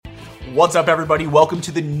What's up, everybody? Welcome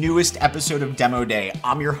to the newest episode of Demo Day.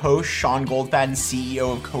 I'm your host, Sean Goldfaden,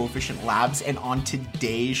 CEO of Coefficient Labs, and on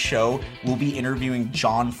today's show, we'll be interviewing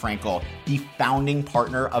John Frankel, the founding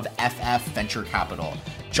partner of FF Venture Capital.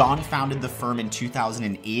 John founded the firm in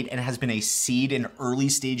 2008 and has been a seed and early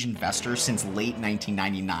stage investor since late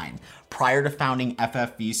 1999. Prior to founding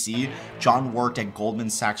FFVC, John worked at Goldman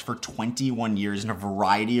Sachs for 21 years in a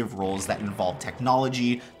variety of roles that involved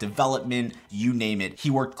technology, development, you name it. He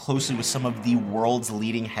worked closely with some of the world's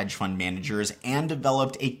leading hedge fund managers and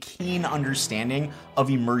developed a keen understanding of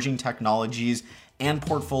emerging technologies and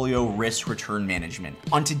portfolio risk return management.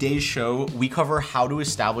 On today's show, we cover how to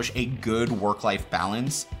establish a good work-life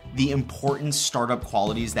balance, the important startup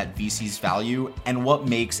qualities that VCs value, and what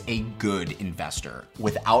makes a good investor.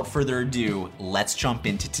 Without further ado, let's jump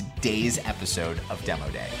into today's episode of Demo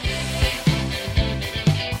Day.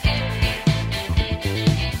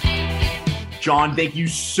 John, thank you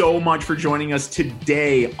so much for joining us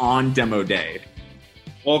today on Demo Day.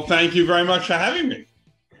 Well, thank you very much for having me.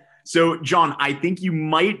 So, John, I think you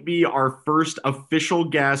might be our first official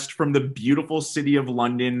guest from the beautiful city of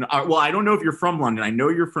London. Well, I don't know if you're from London. I know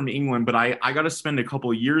you're from England, but I got to spend a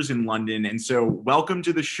couple of years in London. And so welcome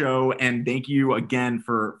to the show. And thank you again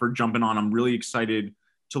for jumping on. I'm really excited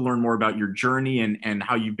to learn more about your journey and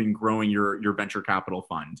how you've been growing your venture capital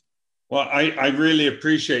fund. Well, I really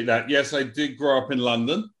appreciate that. Yes, I did grow up in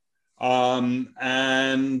London.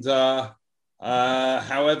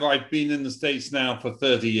 However, I've been in the States now for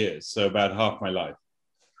 30 years, so about half my life.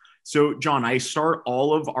 So, John, I start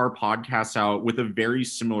all of our podcasts out with a very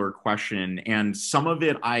similar question. And some of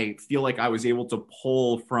it, I feel like I was able to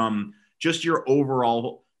pull from just your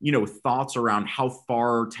overall, thoughts around how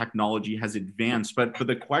far technology has advanced. But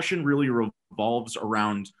the question really revolves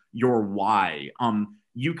around your why.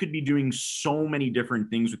 You could be doing so many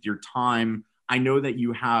different things with your time. I know that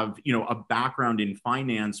you have, a background in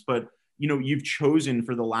finance, but you've chosen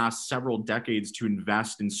for the last several decades to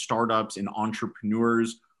invest in startups and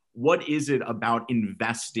entrepreneurs. What is it about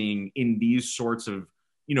investing in these sorts of,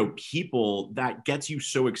 people that gets you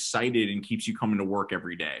so excited and keeps you coming to work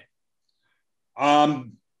every day? I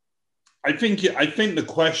think the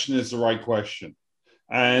question is the right question,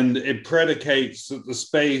 and it predicates that the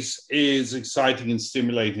space is exciting and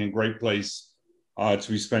stimulating, a great place to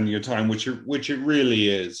be spending your time, which it really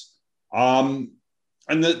is.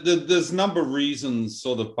 And there's a number of reasons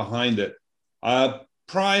sort of behind it.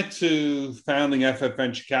 Prior to founding FF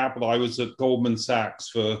Venture Capital, I was at Goldman Sachs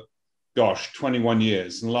for, 21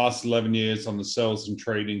 years. And the last 11 years on the sales and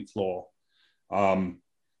trading floor,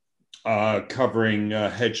 covering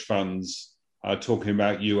hedge funds, talking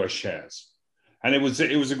about US shares. And it was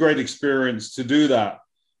a great experience to do that.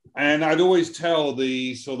 And I'd always tell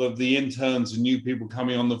the interns and new people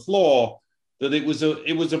coming on the floor that it was a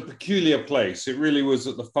peculiar place. It really was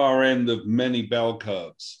at the far end of many bell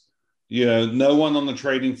curves. No one on the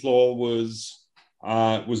trading floor was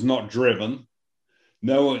not driven.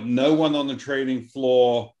 No one on the trading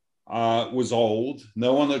floor was old.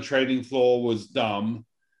 No one on the trading floor was dumb.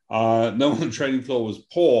 No one on the trading floor was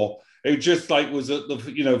poor. It just was at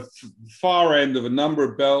the far end of a number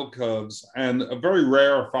of bell curves and a very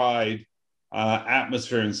rarefied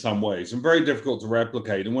atmosphere in some ways, and very difficult to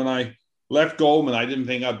replicate. And when I left Goldman, I didn't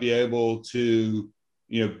think I'd be able to,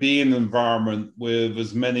 be in an environment with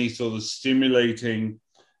as many sort of stimulating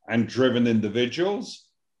and driven individuals,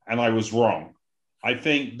 and I was wrong. I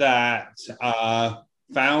think that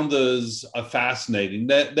founders are fascinating.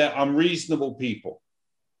 They're unreasonable people.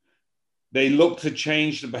 They look to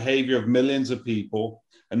change the behavior of millions of people,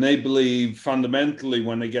 and they believe fundamentally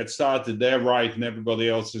when they get started, they're right and everybody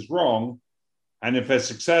else is wrong. And if they're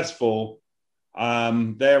successful,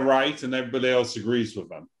 they're right and everybody else agrees with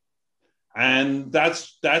them. And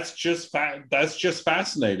that's just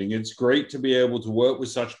fascinating. It's great to be able to work with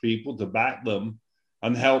such people, to back them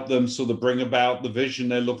and help them sort of bring about the vision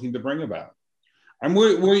they're looking to bring about. And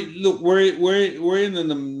we're in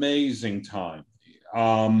an amazing time.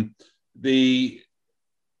 It's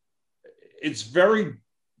very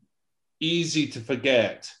easy to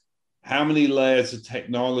forget how many layers of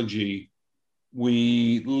technology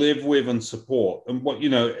we live with and support. And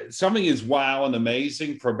something is wow and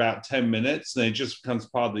amazing for about 10 minutes, and it just becomes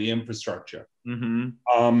part of the infrastructure.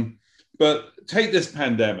 Mm-hmm. But take this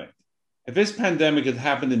pandemic. If this pandemic had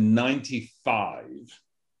happened in 95,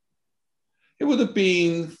 it would have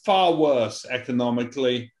been far worse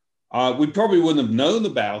economically. We probably wouldn't have known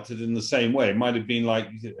about it in the same way. It might have been like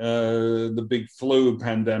the big flu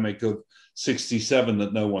pandemic of 67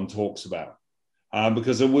 that no one talks about.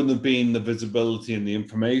 Because there wouldn't have been the visibility and the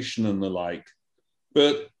information and the like.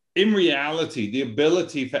 But in reality, the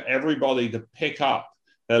ability for everybody to pick up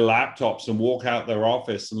their laptops and walk out their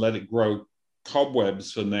office and let it grow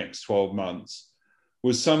cobwebs for the next 12 months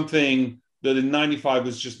was something that in 95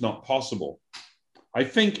 was just not possible. I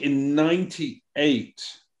think in 98,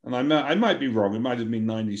 and I might be wrong, it might have been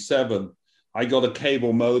 97, I got a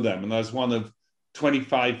cable modem, and I was one of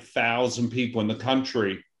 25,000 people in the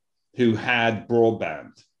country who had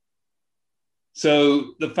broadband.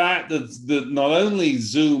 So the fact that not only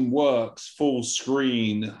Zoom works full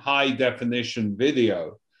screen, high definition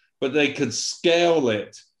video, but they could scale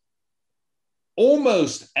it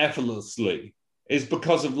almost effortlessly is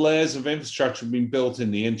because of layers of infrastructure being built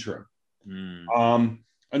in the interim.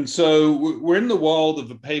 And so we're in the world of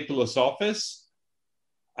a paperless office.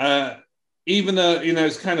 Even though,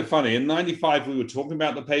 it's kind of funny. In 95, we were talking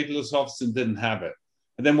about the paperless office and didn't have it.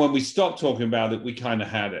 And then when we stopped talking about it, we kind of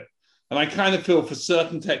had it. And I kind of feel for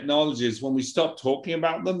certain technologies, when we stop talking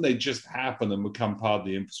about them, they just happen and become part of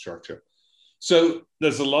the infrastructure. So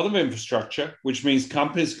there's a lot of infrastructure, which means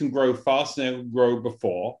companies can grow faster than they could grow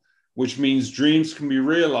before, which means dreams can be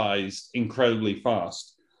realized incredibly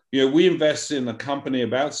fast. We invested in a company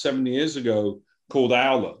about 7 years ago called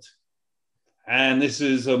Owlet. And this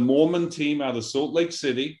is a Mormon team out of Salt Lake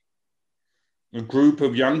City, a group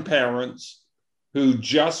of young parents who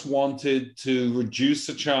just wanted to reduce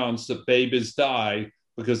the chance that babies die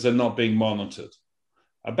because they're not being monitored.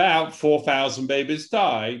 About 4,000 babies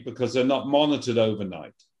die because they're not monitored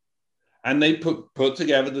overnight. And they put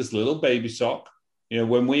together this little baby sock.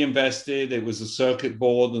 When we invested, it was a circuit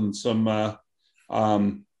board and some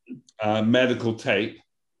medical tape.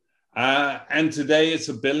 And today it's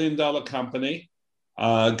 $1 billion company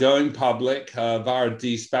going public via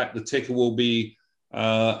de-SPAC. The ticker will be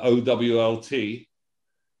OWLT.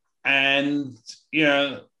 And,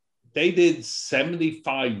 they did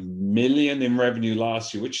 75 million in revenue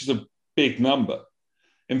last year, which is a big number.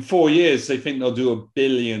 In 4 years, they think they'll do $1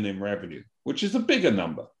 billion in revenue, which is a bigger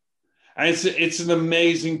number. And it's an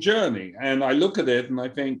amazing journey. And I look at it and I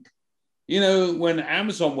think, when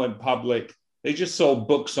Amazon went public, they just sold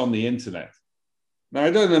books on the internet. Now, I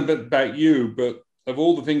don't know about you, but of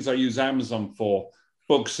all the things I use Amazon for,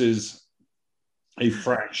 books is a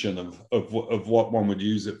fraction of what one would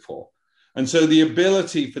use it for. And so the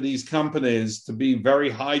ability for these companies to be very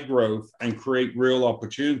high growth and create real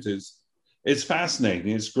opportunities, it's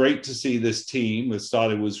fascinating. It's great to see this team that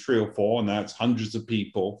started with 3 or 4, and now it's hundreds of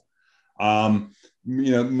people,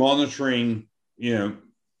 monitoring,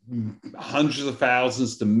 hundreds of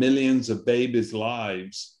thousands to millions of babies'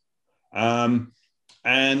 lives. And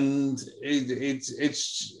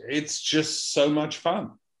it's just so much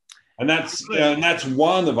fun. And that's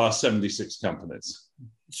one of our 76 companies.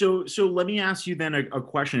 So let me ask you then a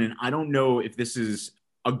question, and I don't know if this is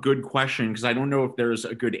a good question because I don't know if there's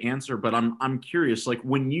a good answer, but I'm curious. Like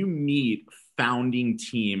when you meet founding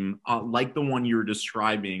team like the one you're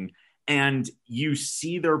describing, and you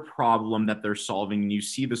see their problem that they're solving, and you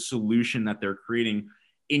see the solution that they're creating,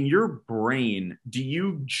 in your brain, do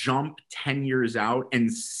you jump 10 years out and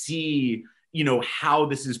see, how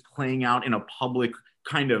this is playing out in a public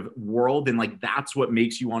kind of world, and like that's what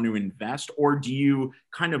makes you want to invest? Or do you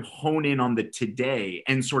kind of hone in on the today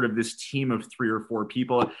and sort of this team of 3 or 4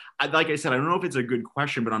 people? Like I said, I don't know if it's a good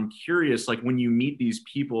question, but I'm curious, like when you meet these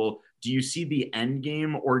people, do you see the end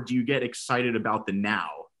game or do you get excited about the now?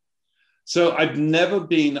 So I've never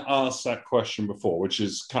been asked that question before, which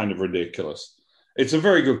is kind of ridiculous. It's a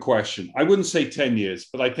very good question. I wouldn't say 10 years,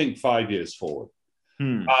 but I think 5 years forward.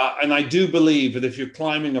 And I do believe that if you're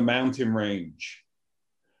climbing a mountain range,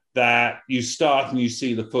 that you start and you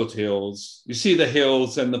see the foothills, you see the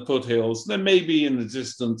hills and the foothills, then maybe in the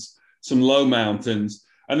distance, some low mountains.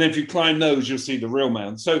 And then if you climb those, you'll see the real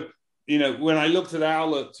mountains. So, when I looked at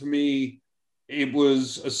Owlet, to me, it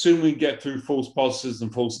was assuming we get through false positives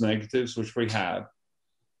and false negatives, which we have.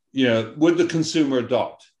 Would the consumer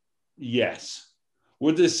adopt? Yes.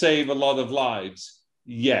 Would this save a lot of lives?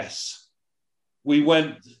 Yes. We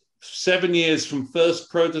went 7 years from first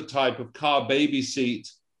prototype of car baby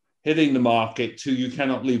seat hitting the market to you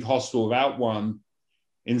cannot leave hospital without one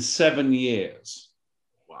in 7 years.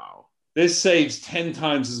 Wow. This saves 10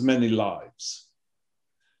 times as many lives.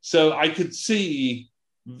 So I could see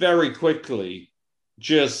very quickly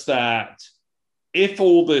just that if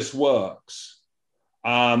all this works,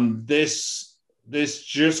 this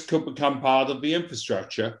just could become part of the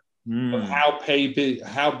infrastructure of how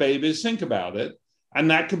babies think about it.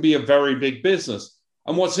 And that could be a very big business.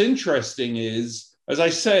 And what's interesting is, as I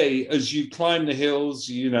say, as you climb the hills,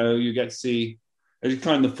 you get to see, as you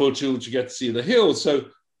climb the foothills, you get to see the hills. So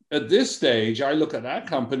at this stage, I look at that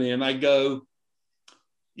company and I go,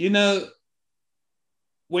 you know,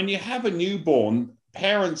 when you have a newborn,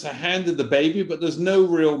 parents are handed the baby, but there's no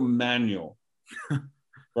real manual,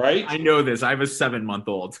 right? I know this. I have a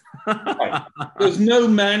 7-month-old. Right. There's no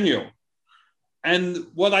manual. And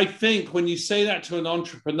what I think when you say that to an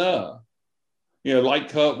entrepreneur, you know, like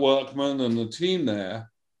Kurt Workman and the team there,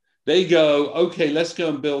 they go, okay, let's go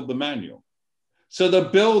and build the manual. So they're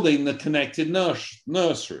building the connected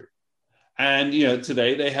nursery. And, you know,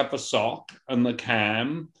 today they have the sock and the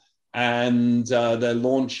cam, and they're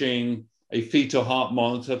launching a fetal heart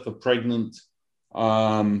monitor for pregnant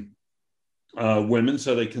women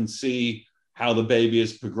so they can see how the baby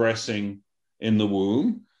is progressing in the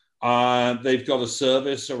womb. They've got a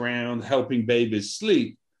service around helping babies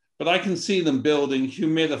sleep, but I can see them building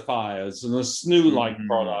humidifiers and a snoo-like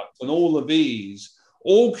product and all of these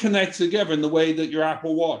all connect together in the way that your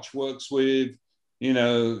Apple Watch works with, you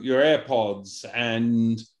know, your AirPods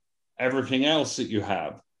and everything else that you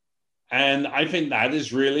have. And I think that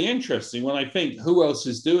is really interesting. When I think who else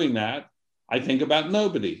is doing that, I think about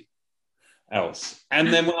nobody else.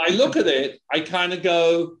 And then when I look at it, I kind of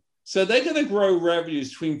go, so they're going to grow revenues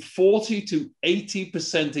between 40 to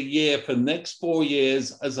 80% a year for the next 4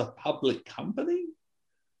 years as a public company?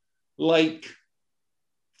 Like,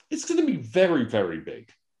 it's going to be very, very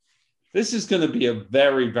big. This is going to be a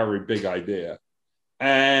very, very big idea.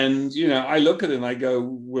 And, you know, I look at it and I go,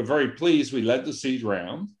 we're very pleased. We led the seed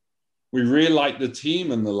round. We really like the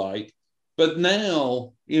team and the like. But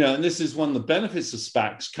now, you know, and this is one of the benefits of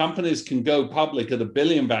SPACs, companies can go public at $1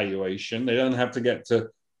 billion valuation. They don't have to get to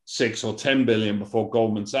 6 or 10 billion before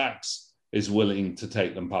Goldman Sachs is willing to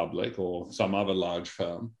take them public, or some other large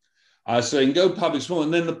firm. So they can go public small,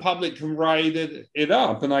 and then the public can ride it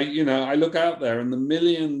up. And I look out there and the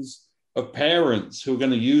millions of parents who are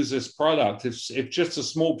going to use this product, if just a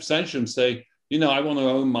small percentage of them say, you know, I want to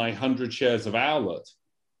own my 100 shares of Owlet,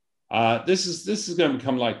 this is going to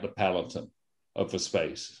become like the Peloton of the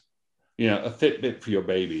space, you know, a Fitbit for your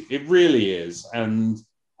baby. It really is. And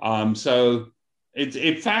so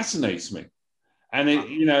it fascinates me. And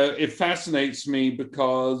it fascinates me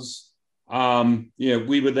because,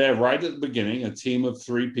 we were there right at the beginning, a team of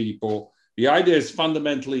 3 people. The idea is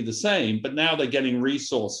fundamentally the same, but now they're getting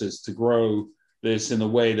resources to grow this in a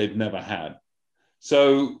way they've never had.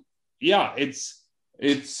 So yeah, it's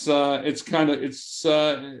just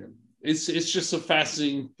a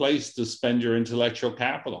fascinating place to spend your intellectual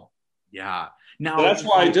capital. Yeah. Now so that's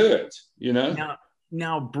why I do it, you know.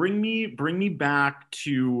 Now bring me back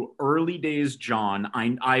to early days, John.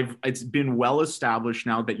 It's been well established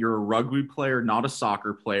now that you're a rugby player, not a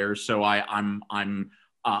soccer player. So I'm on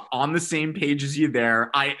the same page as you there.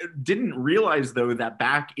 I didn't realize though that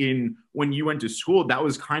back in when you went to school, that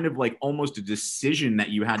was kind of like almost a decision that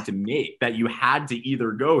you had to make, that you had to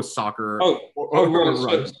either go soccer or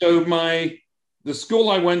rugby. So the school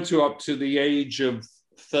I went to up to the age of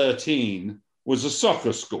 13 was a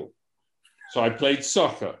soccer school. So I played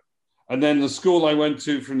soccer. And then the school I went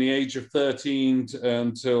to from the age of 13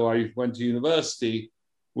 until I went to university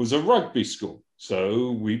was a rugby school.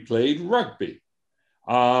 So we played rugby.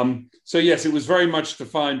 So yes, it was very much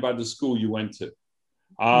defined by the school you went to.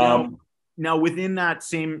 Now within that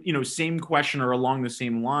same question or along the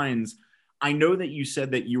same lines, I know that you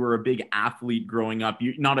said that you were a big athlete growing up.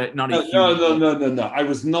 No. I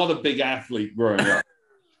was not a big athlete growing up.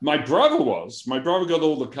 My brother was. My brother got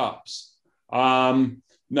all the cups.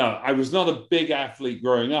 No, I was not a big athlete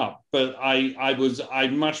growing up, but I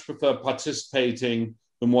much prefer participating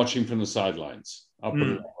than watching from the sidelines. I'll put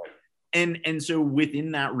it that way. And so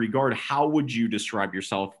within that regard, how would you describe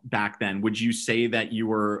yourself back then? Would you say that you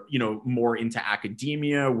were, more into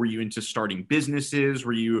academia? Were you into starting businesses?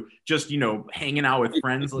 Were you just, hanging out with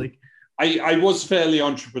friends? Like, I was fairly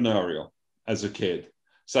entrepreneurial as a kid.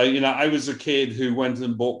 So, I was a kid who went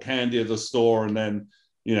and bought candy at the store and then,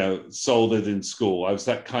 sold it in school. I was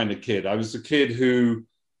that kind of kid. I was the kid who,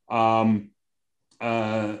 would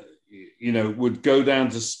go down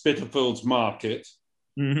to Spitalfields Market,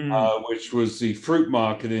 which was the fruit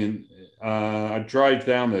market I'd drive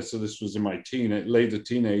down there. So this was in my later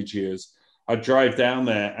teenage years. I'd drive down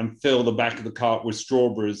there and fill the back of the cart with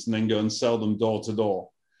strawberries and then go and sell them door to door.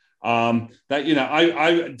 I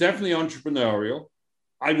definitely entrepreneurial.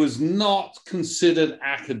 I was not considered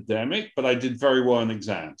academic, but I did very well in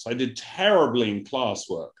exams. I did terribly in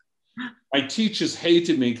classwork. My teachers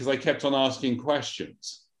hated me because I kept on asking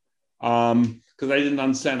questions because I didn't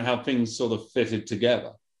understand how things sort of fitted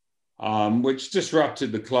together, which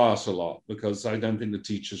disrupted the class a lot because I don't think the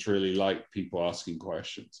teachers really liked people asking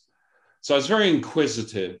questions. So I was very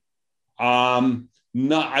inquisitive.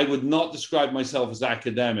 I would not describe myself as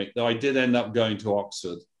academic, though I did end up going to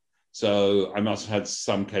Oxford So I must have had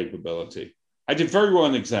some capability. I did very well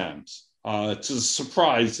in exams, to the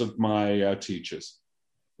surprise of my teachers.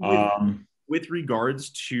 With regards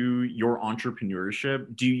to your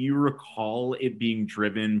entrepreneurship, do you recall it being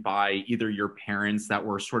driven by either your parents that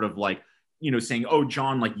were sort of like, saying, "Oh,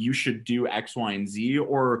 John, like you should do X, Y, and Z,"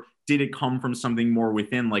 or did it come from something more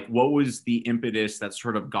within? Like, what was the impetus that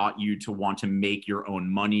sort of got you to want to make your own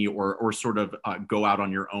money, or sort of go out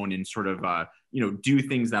on your own and sort of do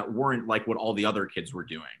things that weren't like what all the other kids were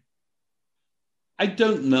doing? I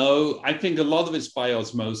don't know. I think a lot of it's by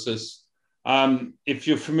osmosis. If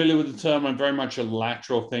you're familiar with the term, I'm very much a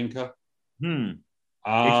lateral thinker. Explain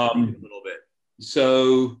a little bit.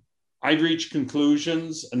 So I reach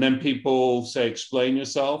conclusions, and then people say, "Explain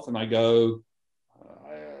yourself," and I go,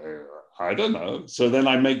 I don't know. So then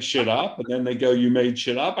I make shit up, and then they go, "You made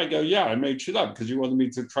shit up?" I go, "Yeah, I made shit up because you wanted me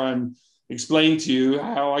to try and explain to you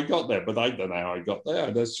how I got there, but I don't know how I got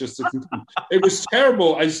there." That's just it was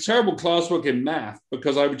terrible. I was terrible classwork in math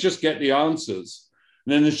because I would just get the answers.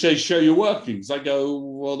 And then they say, "Show your workings." I go,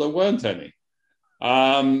 "Well, there weren't any."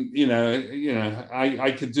 I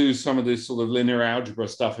could do some of this sort of linear algebra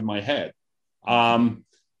stuff in my head.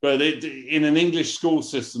 But in an English school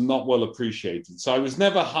system, not well appreciated. So I was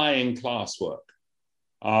never high in classwork.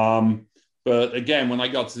 But again, when I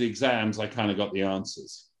got to the exams, I kind of got the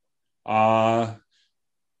answers.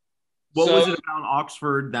 What was it about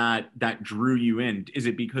Oxford that drew you in? Is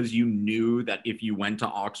it because you knew that if you went to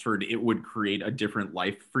Oxford, it would create a different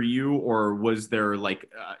life for you? Or was there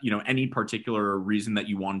any particular reason that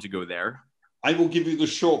you wanted to go there? I will give you the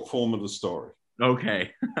short form of the story.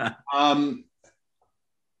 Okay.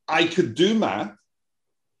 I could do math,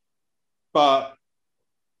 but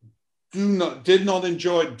did not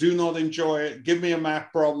enjoy it, do not enjoy it. Give me a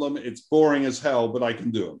math problem. It's boring as hell, but I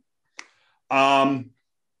can do them.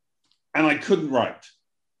 And I couldn't write.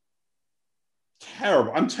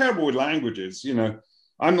 Terrible. I'm terrible with languages.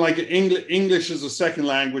 I'm like English as a second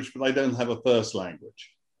language, but I don't have a first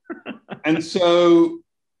language. And so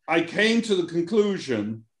I came to the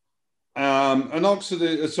conclusion, and Oxford,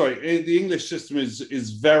 the English system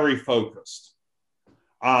is very focused.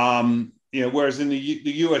 Whereas in the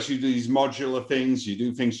US, you do these modular things, you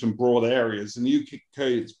do things from broad areas. In the UK,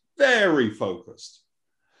 it's very focused.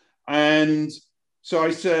 And so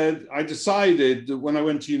I decided that when I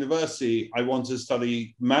went to university, I wanted to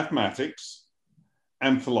study mathematics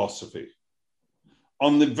and philosophy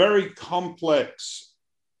on the very complex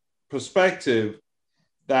perspective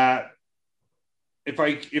that if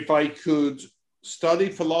I could study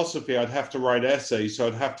philosophy, I'd have to write essays, so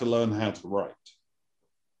I'd have to learn how to write.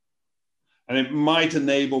 And it might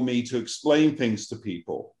enable me to explain things to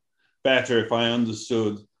people better if I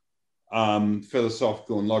understood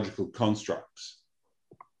philosophical and logical constructs.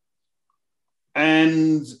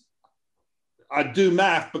 And I do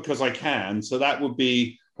math because I can, so that would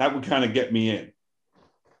kind of get me in.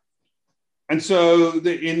 And so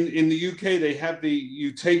in the UK, they have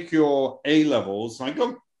you take your A levels. I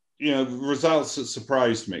got results that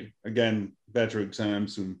surprised me. Again, better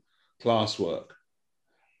exams and classwork.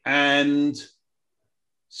 And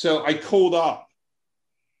so I called up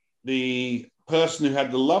the person who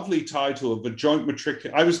had the lovely title of a joint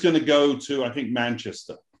matriculation. I was going to go to, I think,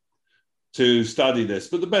 Manchester to study this,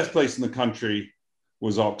 but the best place in the country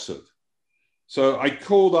was Oxford. So I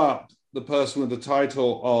called up the person with the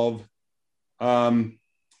title of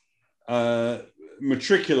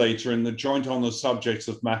matriculator in the joint honours subjects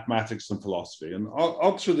of mathematics and philosophy. And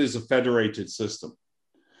Oxford is a federated system.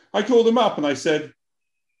 I called him up and I said,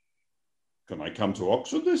 "Can I come to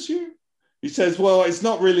Oxford this year?" He says, "Well, it's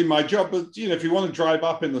not really my job, but if you want to drive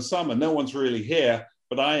up in the summer, no one's really here,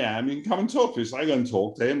 but I am. You can come and talk to me." So I go and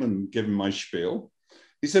talk to him and give him my spiel.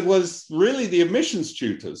 He said, "Well, it's really the admissions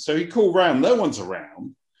tutors." So he called round. No one's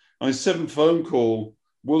around. On his seventh phone call,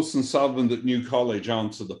 Wilson Sutherland at New College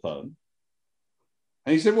answered the phone.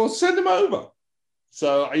 And he said, "Well, send him over."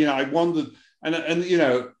 So, I wondered, and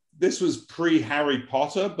this was pre-Harry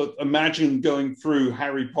Potter, but imagine going through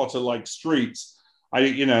Harry Potter-like streets. I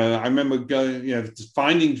remember going,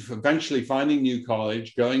 eventually finding New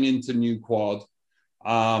College, going into New Quad,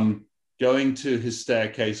 going to his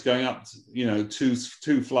staircase, going up,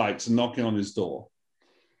 two flights and knocking on his door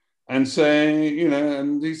and saying,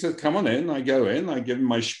 and he said, "Come on in." I go in, I give him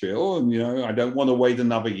my spiel, and, I don't want to wait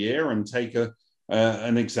another year and take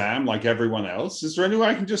an exam like everyone else. Is there any way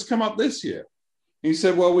I can just come up this year? He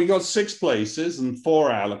said, "Well, we got 6 places and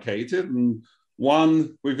 4 allocated, and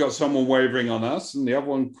one, we've got someone wavering on us, and the other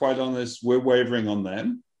one, quite honest, we're wavering on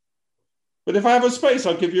them. But if I have a space,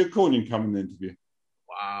 I'll give you a call and you can come and interview."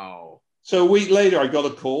 Wow. So a week later, I got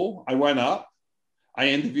a call. I went up. I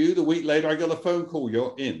interviewed. A week later, I got a phone call.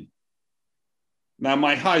 You're in. Now,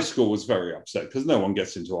 my high school was very upset because no one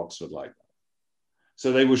gets into Oxford like that.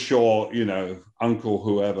 So they were sure, Uncle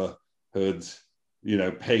whoever had,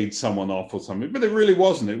 paid someone off or something. But it really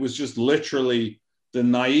wasn't. It was just literally the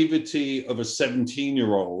naivety of a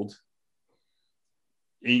 17-year-old,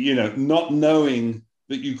 not knowing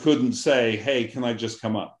that you couldn't say, hey, can I just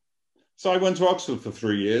come up? So I went to Oxford for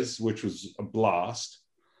 3 years, which was a blast.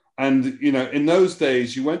 And, in those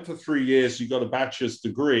days, you went for 3 years, you got a bachelor's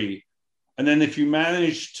degree. And then if you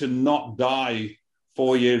managed to not die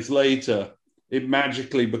 4 years later, it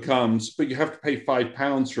magically becomes, but you have to pay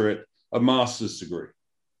 £5 for it, a master's degree.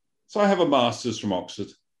 So I have a master's from Oxford.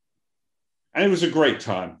 And it was a great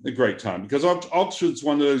time, because Oxford's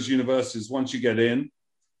one of those universities, once you get in,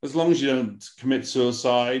 as long as you don't commit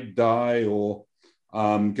suicide, die, or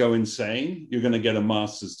go insane, you're going to get a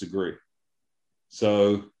master's degree.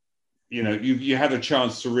 So, you had a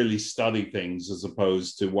chance to really study things as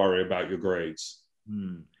opposed to worry about your grades.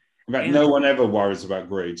 In fact, no one ever worries about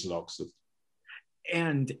grades at Oxford.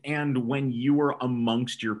 And when you were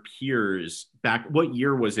amongst your peers back, what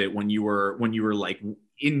year was it when you were like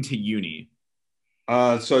into uni?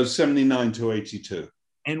 So 79 to 82.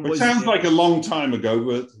 And it sounds like a long time ago,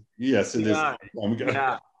 but yes, it is a long time ago.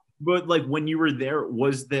 Yeah. But like when you were there,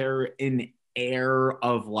 was there an air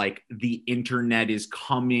of like the internet is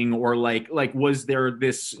coming, or like was there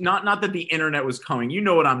this, not that the internet was coming, you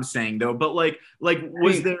know what I'm saying though, but like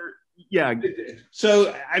was there? Yeah.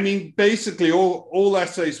 So I mean, basically all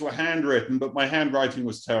essays were handwritten, but my handwriting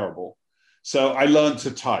was terrible. So I learned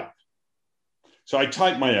to type. So I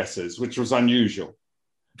typed my essays, which was unusual.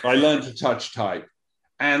 I learned to touch type.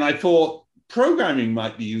 And I thought programming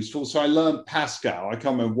might be useful. So I learned Pascal. I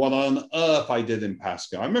can't remember what on earth I did in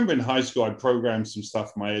Pascal. I remember in high school, I programmed some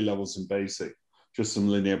stuff for my A-levels in BASIC, just some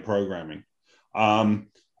linear programming,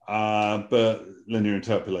 but linear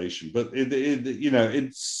interpolation. But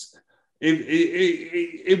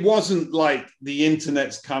it wasn't like the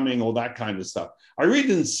internet's coming or that kind of stuff. I really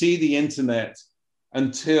didn't see the internet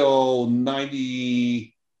until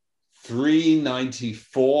 93,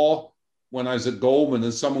 94, when I was at Goldman,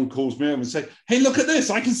 and someone calls me up and say, hey, look at this.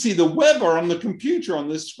 I can see the weather on the computer on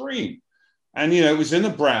this screen. And, it was in a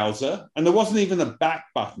browser, and there wasn't even a back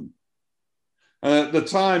button. At the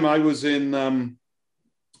time, I was in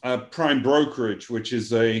Prime Brokerage, which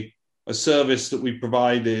is a service that we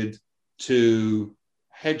provided to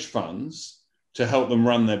hedge funds to help them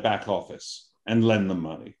run their back office and lend them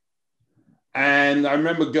money. And I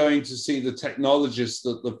remember going to see the technologist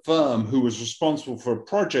at the firm who was responsible for a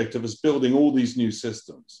project of us building all these new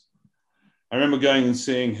systems. I remember going and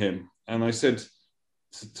seeing him, and I said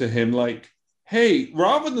to him, like, hey,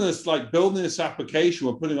 rather than this, like building this application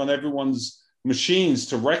we're putting on everyone's machines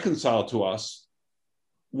to reconcile to us,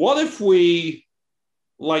 what if we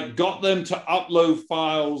like got them to upload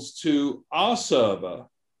files to our server,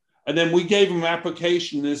 and then we gave them an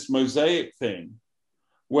application, this Mosaic thing,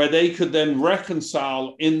 where they could then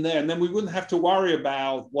reconcile in there, and then we wouldn't have to worry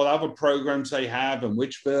about what other programs they have and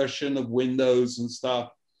which version of Windows and stuff.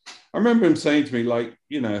 I remember him saying to me, like,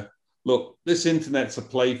 look, this internet's a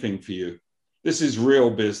plaything for you. This is real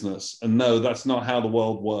business. And no, that's not how the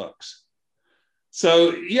world works.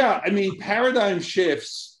 So, yeah, I mean, paradigm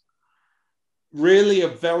shifts really are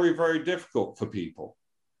very, very difficult for people.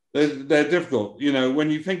 They're difficult.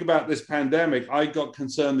 When you think about this pandemic, I got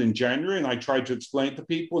concerned in January and I tried to explain to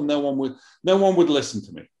people, and no one would listen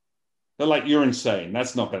to me. They're like, you're insane.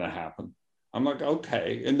 That's not going to happen. I'm like,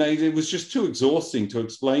 okay. And it was just too exhausting to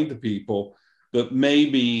explain to people that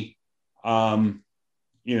maybe, we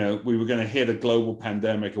were going to hit a global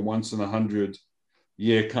pandemic, a once in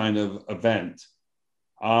 100-year kind of event.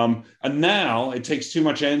 And now it takes too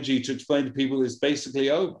much energy to explain to people it's basically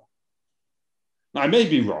over. Now, I may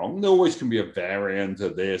be wrong. There always can be a variant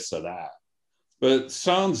of this or that. But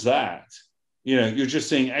sans that, you're just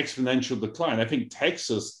seeing exponential decline. I think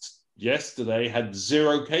Texas yesterday had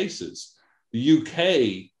 0 cases. The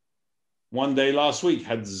UK, one day last week,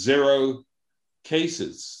 had 0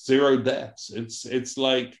 cases, 0 deaths. It's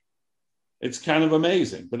like, it's kind of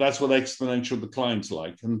amazing. But that's what exponential decline's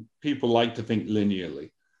like. And people like to think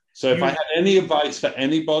linearly. So if I had any advice for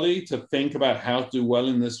anybody to think about how to do well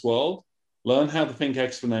in this world, learn how to think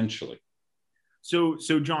exponentially. So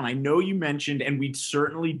John, I know you mentioned, and we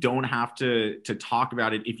certainly don't have to talk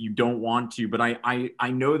about it if you don't want to, but I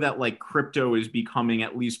know that like crypto is becoming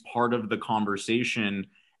at least part of the conversation.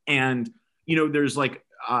 And, there's like,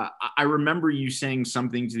 I remember you saying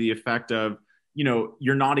something to the effect of,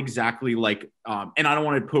 you're not exactly like, and I don't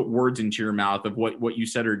want to put words into your mouth of what you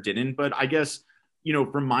said or didn't, but I guess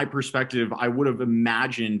from my perspective, I would have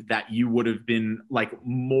imagined that you would have been like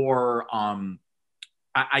more,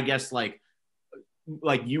 I guess like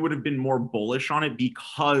you would have been more bullish on it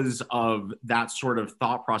because of that sort of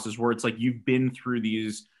thought process where it's like you've been through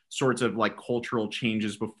these sorts of like cultural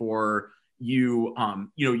changes before I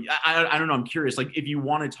don't know, I'm curious, like if you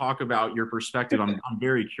want to talk about your perspective, I'm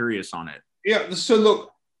very curious on it. Yeah, so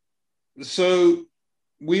look, so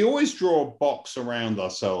we always draw a box around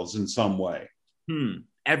ourselves in some way.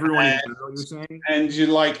 Everyone in general, you're saying? And you're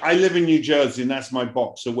like, I live in New Jersey and that's my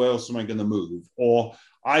box, so where else am I going to move? Or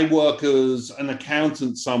I work as an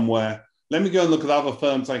accountant somewhere. Let me go and look at other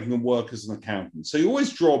firms I can work as an accountant. So you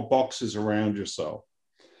always draw boxes around yourself.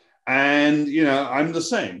 And, I'm the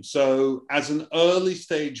same. So as an early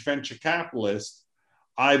stage venture capitalist,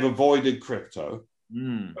 I've avoided crypto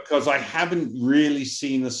because I haven't really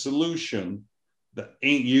seen a solution that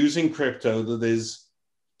ain't using crypto that is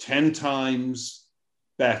 10 times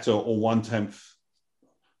better or 1/10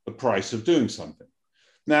 the price of doing something.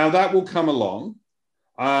 Now that will come along.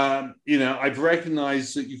 I've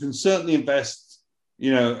recognized that you can certainly invest,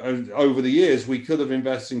 over the years, we could have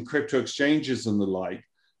invested in crypto exchanges and the like,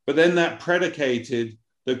 but then that predicated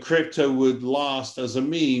that crypto would last as a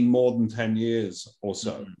mean more than 10 years or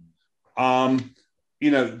so.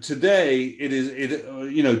 Today to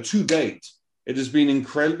date, it has been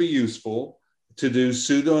incredibly useful to do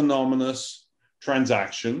pseudo-anonymous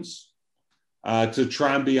transactions, to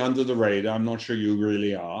try and be under the radar. I'm not sure you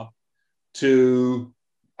really are. To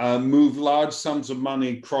move large sums of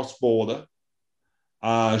money cross-border,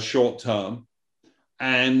 short term,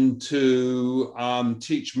 and to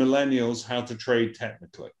teach millennials how to trade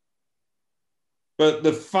technically. But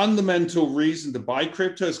the fundamental reason to buy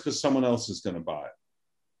crypto is because someone else is going to buy it.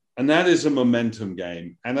 And that is a momentum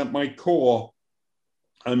game. And at my core,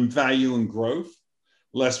 I'm value and growth,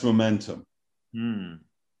 less momentum.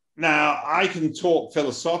 Now, I can talk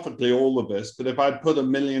philosophically all of this, but if I'd put $1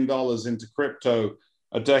 million into crypto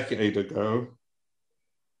a decade ago,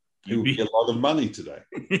 it would be a lot of money today.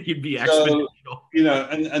 You'd be exponential. So,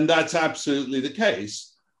 and that's absolutely the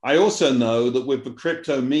case. I also know that with the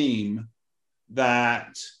crypto meme,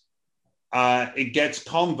 that it gets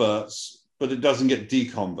converts, but it doesn't get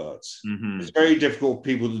deconverts. It's very difficult for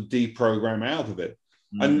people to deprogram out of it.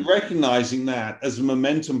 And recognizing that as a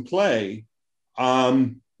momentum play,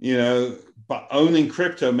 but owning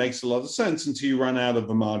crypto makes a lot of sense until you run out of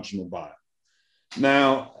a marginal buyer.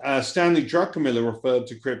 Now, Stanley Druckenmiller referred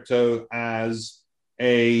to crypto as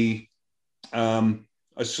a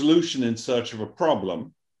solution in search of a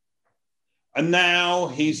problem. And now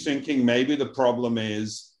he's thinking maybe the problem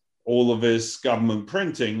is all of this government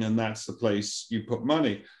printing, and that's the place you put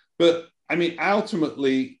money. But I mean,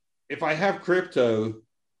 ultimately, if I have crypto,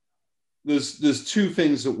 there's two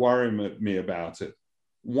things that worry me about it.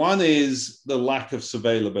 One is the lack of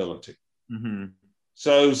surveillability.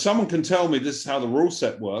 So someone can tell me this is how the rule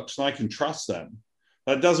set works, and I can trust them.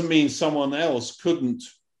 That doesn't mean someone else couldn't,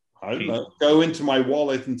 I don't know, go into my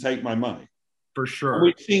wallet and take my money. For sure. And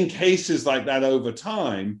we've seen cases like that over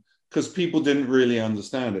time because people didn't really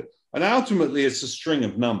understand it. And ultimately, it's a string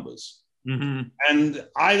of numbers. And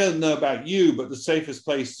I don't know about you, but the safest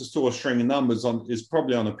place to store a string of numbers is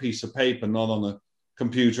probably on a piece of paper, not on a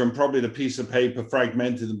computer, and probably the piece of paper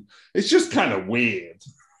fragmented. It's just kind of weird.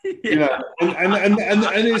 And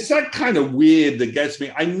it's that kind of weird that gets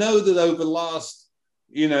me. I know that over the last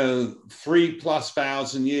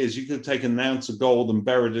 3,000+ years you could take an ounce of gold and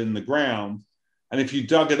bury it in the ground, and if you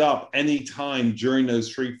dug it up any time during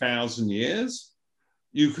those 3,000 years,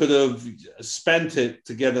 you could have spent it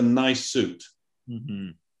to get a nice suit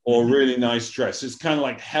or a really nice dress. It's kind of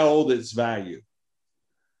like held its value.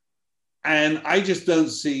 And I just don't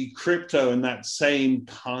see crypto in that same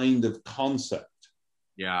kind of concept.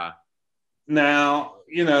 Yeah. Now,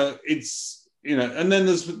 it's, and then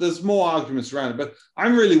there's more arguments around it, but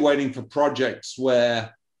I'm really waiting for projects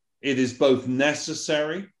where it is both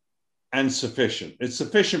necessary and sufficient. It's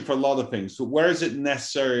sufficient for a lot of things, but where is it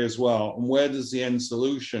necessary as well? And where does the end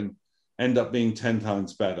solution end up being 10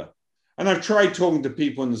 times better? And I've tried talking to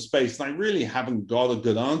people in the space, and I really haven't got a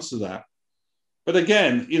good answer to that. But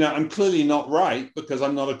again, I'm clearly not right because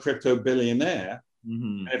I'm not a crypto billionaire.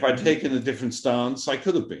 And if I'd taken a different stance, I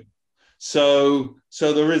could have been. So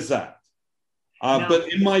there is that.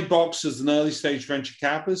 But in my box as an early stage venture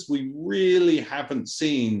capitalist, we really haven't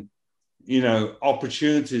seen,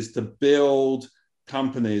 opportunities to build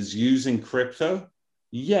companies using crypto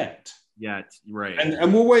yet. Right.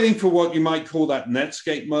 And we're waiting for what you might call that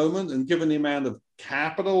Netscape moment. And given the amount of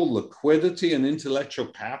capital, liquidity, and intellectual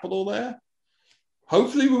capital there,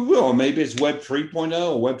 hopefully we will. Or maybe it's Web 3.0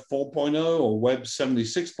 or Web 4.0 or Web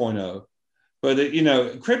 76.0. But,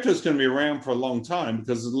 crypto is going to be around for a long time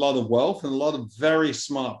because there's a lot of wealth and a lot of very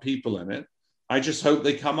smart people in it. I just hope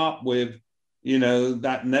they come up with,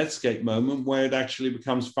 that Netscape moment where it actually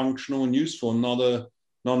becomes functional and useful and not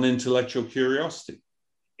an intellectual curiosity.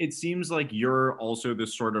 It seems like you're also the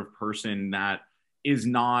sort of person that is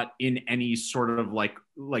not in any sort of like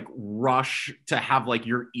rush to have like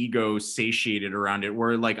your ego satiated around it,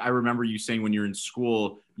 where like I remember you saying when you're in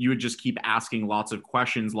school you would just keep asking lots of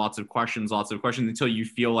questions until you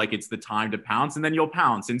feel like it's the time to pounce, and then you'll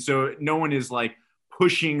pounce. And so no one is like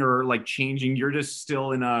pushing or like changing. You're just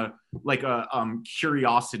still in a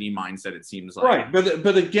curiosity mindset, it seems like. Right,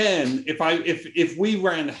 but again, if we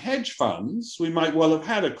ran hedge funds, we might well have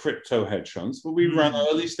had a crypto hedge funds, but we run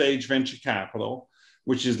early stage venture capital,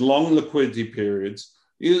 which is long liquidity periods.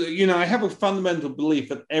 I have a fundamental belief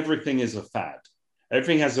that everything is a fad.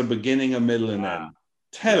 Everything has a beginning, a middle, and end.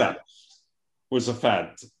 Telex was a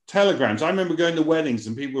fad. Telegrams. I remember going to weddings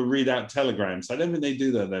and people would read out telegrams. I don't think they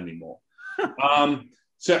do that anymore.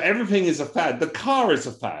 So everything is a fad. The car is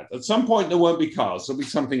a fad. At some point, there won't be cars. There'll be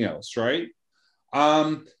something else, right?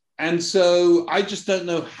 And so I just don't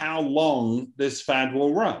know how long this fad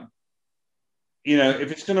will run.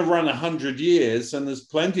 If it's going to run 100 years, then there's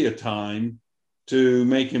plenty of time to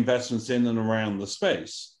make investments in and around the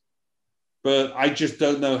space. But I just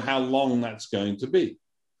don't know how long that's going to be.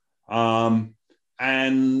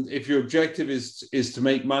 And if your objective is to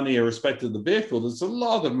make money irrespective of the vehicle, there's a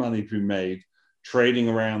lot of money to be made trading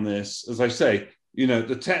around this. As I say,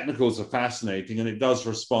 the technicals are fascinating and it does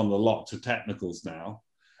respond a lot to technicals now.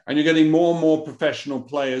 And you're getting more and more professional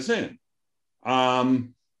players in.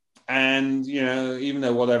 And, even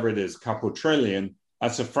though whatever it is, a couple trillion,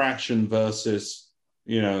 that's a fraction versus,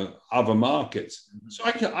 other markets. So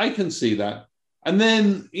I can see that. And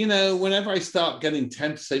then, whenever I start getting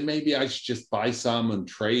tempted to say, maybe I should just buy some and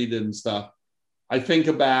trade and stuff, I think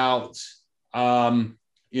about,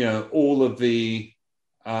 all of the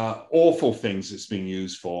awful things it's being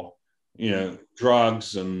used for,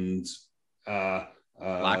 drugs and black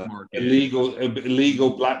market. illegal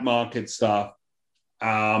black market stuff.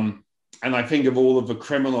 And I think of all of the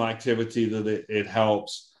criminal activity that it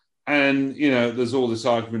helps. And, there's all this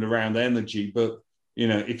argument around energy, but,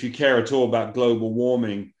 if you care at all about global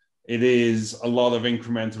warming, it is a lot of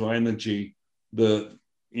incremental energy that,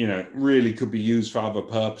 really could be used for other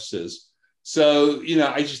purposes. So,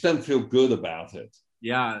 I just don't feel good about it.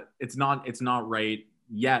 Yeah, it's not right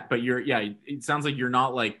yet, but it sounds like you're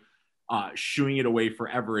not like shooing it away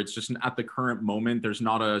forever. It's just at the current moment, there's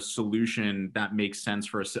not a solution that makes sense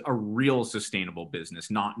for a real sustainable business,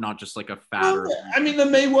 not just like a fad. There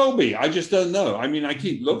may well be. I just don't know. I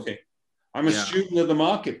keep looking. I'm a student of the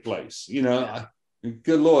marketplace.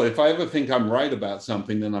 Good Lord, if I ever think I'm right about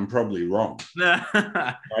something, then I'm probably wrong.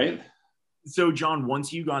 Right? So, John,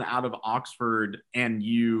 once you got out of Oxford and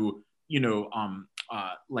you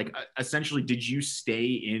essentially, did you stay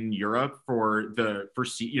in Europe for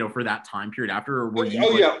that time period after, or were you?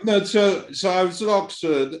 No. So I was at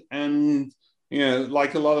Oxford, and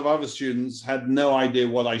like a lot of other students, had no idea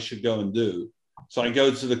what I should go and do. So I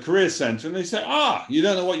go to the career center, and they say, you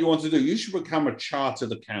don't know what you want to do. You should become a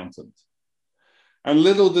chartered accountant. And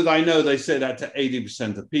little did I know, they say that to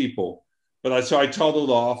 80% of people. But so I toddled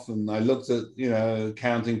off, and I looked at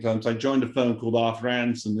accounting firms. I joined a firm called Arthur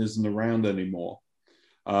Andersen, isn't around anymore,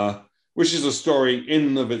 which is a story in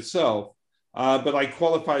and of itself. But I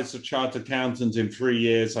qualified as a chartered accountant in 3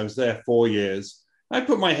 years. I was there 4 years. I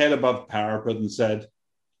put my head above the parapet and said,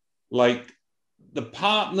 the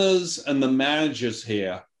partners and the managers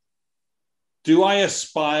here, do I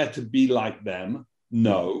aspire to be like them?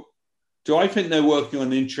 No. Do I think they're working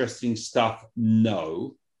on interesting stuff?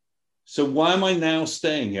 No. So why am I now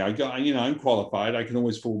staying here? I'm qualified. I can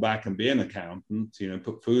always fall back and be an accountant,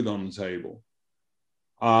 put food on the table.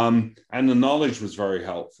 And the knowledge was very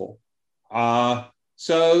helpful.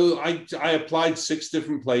 So I applied 6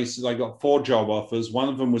 different places. I got 4 job offers. One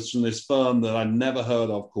of them was from this firm that I'd never heard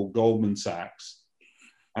of called Goldman Sachs.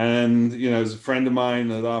 And, there's a friend of mine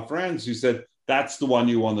at Arthur Andersen who said, that's the one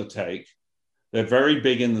you want to take. They're very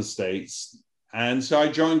big in the States. And so I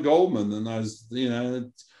joined Goldman, and I was,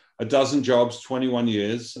 a dozen jobs, 21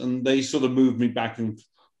 years. And they sort of moved me back and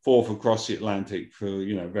forth across the Atlantic for,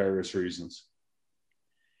 various reasons.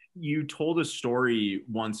 You told a story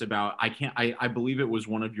once about, I believe it was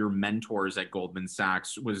one of your mentors at Goldman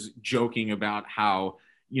Sachs was joking about how,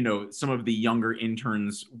 some of the younger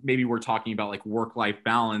interns maybe were talking about like work-life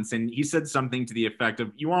balance. And he said something to the effect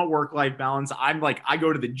of, you want work-life balance? I'm like, I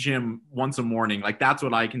go to the gym once a morning. Like that's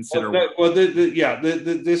what I consider.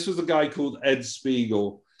 This was a guy called Ed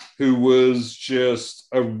Spiegel, who was just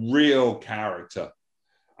a real character.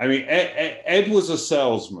 I mean, Ed was a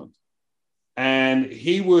salesman, and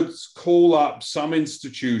he would call up some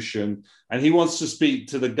institution and he wants to speak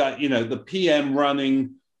to the guy, the PM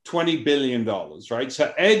running $20 billion, right?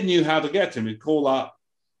 So Ed knew how to get him. He'd call up,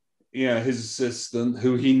 his assistant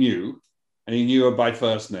who he knew, and he knew her by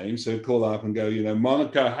first name. So he'd call up and go,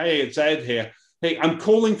 Monica, hey, it's Ed here. Hey, I'm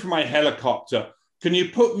calling from my helicopter. Can you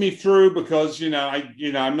put me through? Because, I'm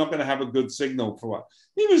not going to have a good signal for what.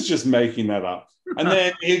 He was just making that up. And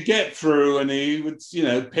then he'd get through and he would,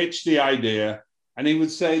 pitch the idea. And he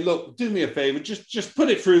would say, look, do me a favor, just put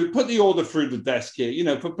the order through the desk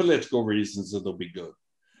here, for political reasons, it'll be good.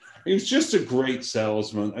 He was just a great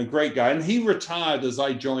salesman, a great guy. And he retired as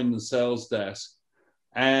I joined the sales desk.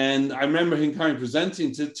 And I remember him coming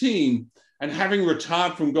presenting to the team, and having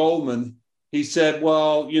retired from Goldman, he said,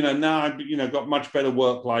 well, now I've got much better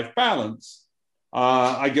work-life balance.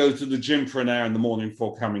 I go to the gym for an hour in the morning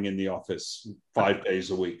before coming in the office 5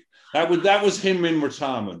 days a week. That was him in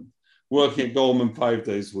retirement, working at Goldman 5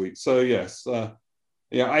 days a week. So yes, I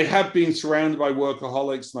have been surrounded by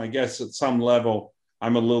workaholics, and I guess at some level,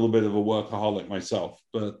 I'm a little bit of a workaholic myself.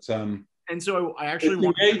 But and so I actually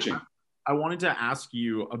wanted to ask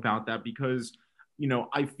you about that because,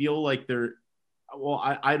 I feel like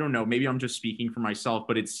I don't know, maybe I'm just speaking for myself,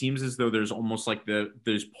 but it seems as though there's almost like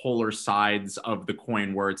there's polar sides of the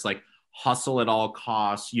coin where it's like hustle at all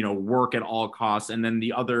costs, work at all costs. And then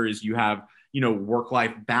the other is you have,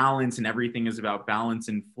 work-life balance, and everything is about balance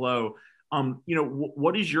and flow.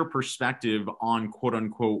 What is your perspective on quote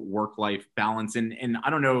unquote work-life balance? And I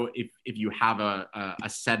don't know if you have a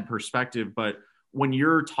said perspective, but when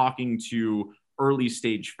you're talking to early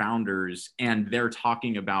stage founders and they're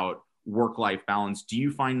talking about work-life balance, do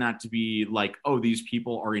you find that to be like, oh, these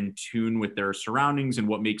people are in tune with their surroundings and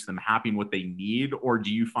what makes them happy and what they need? Or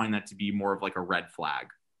do you find that to be more of like a red flag?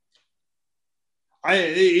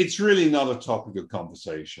 It's really not a topic of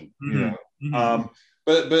conversation, Mm-hmm.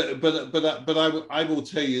 But I will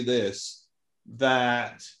tell you this,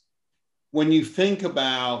 that when you think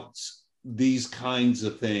about these kinds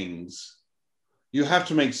of things, you have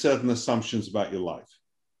to make certain assumptions about your life.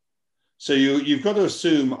 So you've got to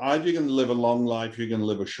assume either you're going to live a long life, or you're going to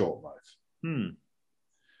live a short life.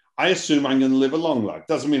 I assume I'm going to live a long life.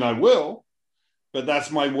 Doesn't mean I will, but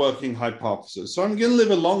that's my working hypothesis. So I'm going to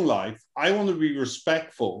live a long life. I want to be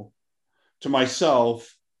respectful to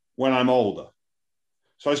myself when I'm older.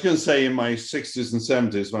 So I was going to say in my 60s and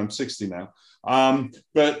 70s, but I'm 60 now.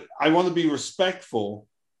 But I want to be respectful.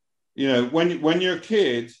 When you're a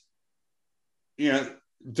kid,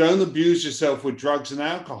 don't abuse yourself with drugs and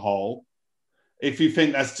alcohol if you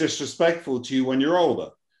think that's disrespectful to you when you're older.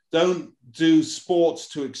 Don't do sports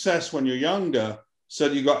to excess when you're younger so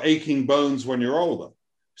that you've got aching bones when you're older.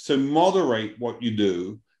 So moderate what you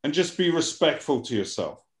do and just be respectful to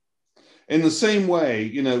yourself. In the same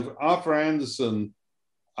way, Arthur Andersen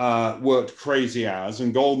worked crazy hours,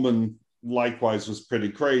 and Goldman likewise was pretty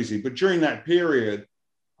crazy. But during that period,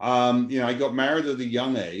 I got married at a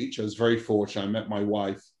young age. I was very fortunate. I met my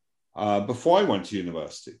wife before I went to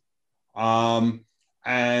university.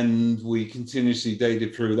 And we continuously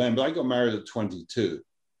dated through then, but I got married at 22,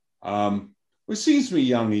 which seems me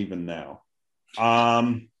young even now.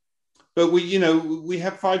 But we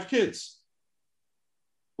have 5 kids,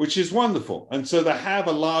 which is wonderful. And so to have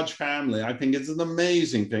a large family, I think it's an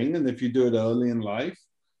amazing thing. And if you do it early in life,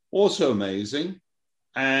 also amazing.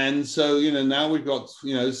 And so, now we've got,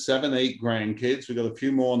 7, 8 grandkids. We've got a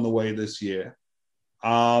few more on the way this year.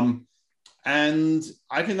 And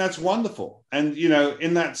I think that's wonderful. And,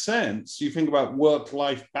 in that sense, you think about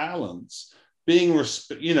work-life balance,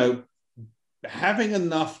 having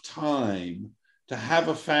enough time to have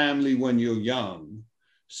a family when you're young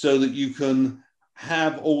so that you can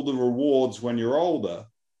have all the rewards when you're older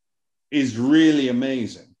is really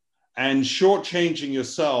amazing. And shortchanging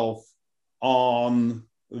yourself on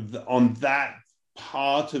that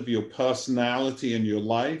part of your personality and your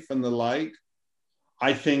life and the like,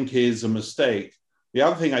 I think is a mistake. The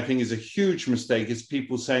other thing I think is a huge mistake is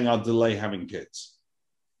people saying, I'll delay having kids.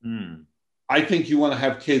 I think you want to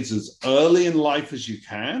have kids as early in life as you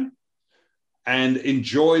can and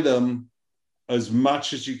enjoy them as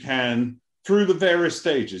much as you can through the various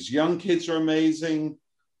stages. Young kids are amazing.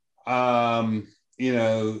 8-year-olds,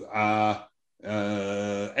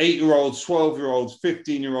 12-year-olds,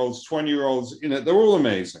 15-year-olds, 20-year-olds, they're all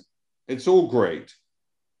amazing. It's all great.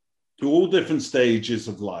 through all different stages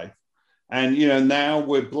of life. And, now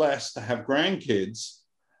we're blessed to have grandkids,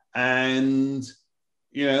 and,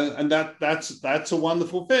 and that's a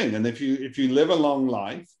wonderful thing. And if you live a long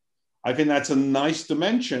life, I think that's a nice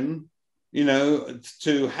dimension,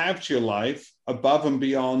 to have to your life above and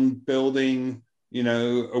beyond building, a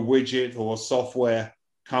widget or a software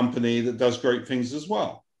company that does great things as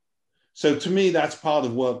well. So to me, that's part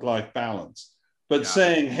of work-life balance. But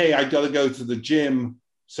saying, hey, I got to go to the gym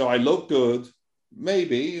so I look good,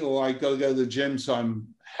 maybe, or I got to go to the gym so I'm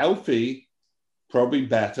healthy, probably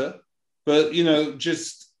better. But,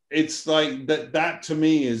 just it's like that to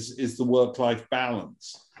me is the work-life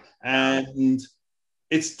balance. And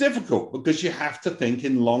it's difficult because you have to think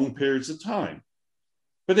in long periods of time,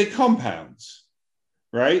 but it compounds,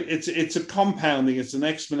 right? It's a compounding, it's an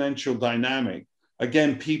exponential dynamic.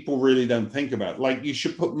 Again, people really don't think about it. Like, you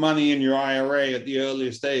should put money in your IRA at the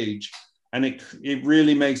earliest age, and it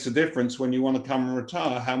really makes a difference when you want to come and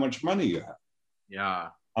retire, how much money you have. Yeah.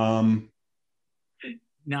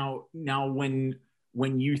 Now when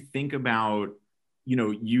you think about,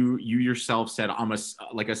 you yourself said, I'm a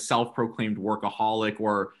self-proclaimed workaholic,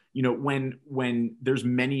 or, when there's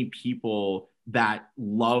many people that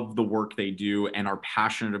love the work they do and are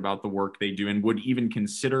passionate about the work they do and would even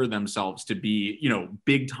consider themselves to be,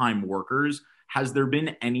 big time workers, has there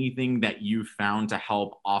been anything that you found to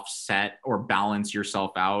help offset or balance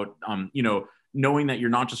yourself out? Knowing that you're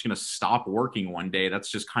not just going to stop working one day, that's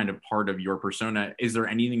just kind of part of your persona. Is there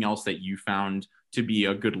anything else that you found to be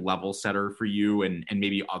a good level setter for you, and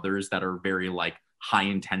maybe others that are very like high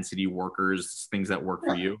intensity workers, things that work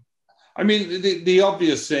for you? I mean, the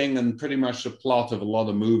obvious thing, and pretty much the plot of a lot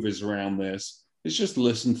of movies around this, is just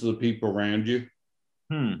listen to the people around you.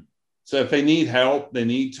 So if they need help, they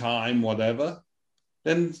need time, whatever,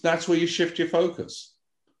 then that's where you shift your focus.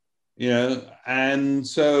 And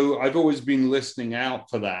so I've always been listening out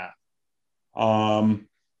for that.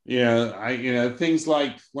 Things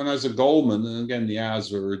like when I was at Goldman, and again, the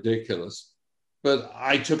hours were ridiculous, but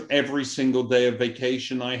I took every single day of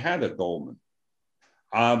vacation I had at Goldman,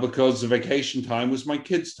 because the vacation time was my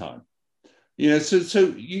kids' time.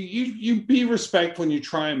 So you be respectful when you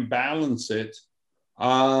try and balance it.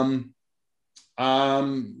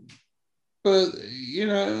 But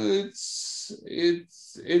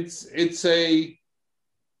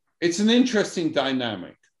it's an interesting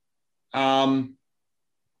dynamic.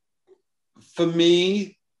 For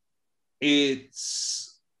me,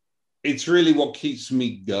 it's really what keeps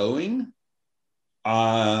me going,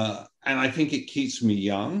 and I think it keeps me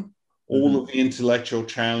young. All of the intellectual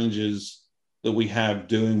challenges that we have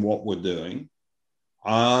doing what we're doing,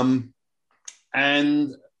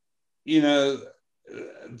 and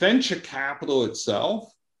venture capital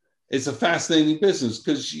itself is a fascinating business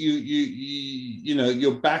because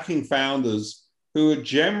you're backing founders who are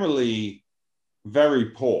generally very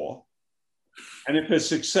poor, and if they're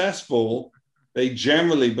successful, they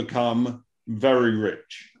generally become very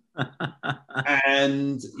rich.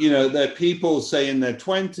 And there are people, say, in their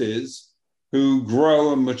 20s who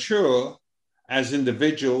grow and mature as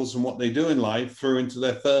individuals and what they do in life through into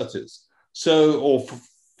their 30s, or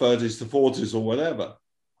 30s to 40s or whatever.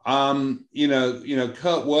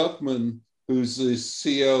 Kurt Workman, who's the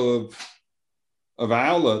CEO of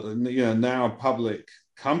Owlet, and now a public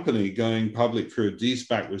company going public through a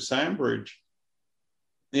de-SPAC with Sandbridge.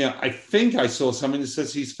 I think I saw something that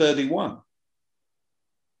says he's 31.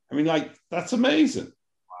 I mean, that's amazing.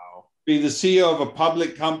 Wow. Be the CEO of a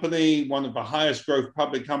public company, one of the highest growth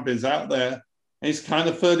public companies out there, and he's kind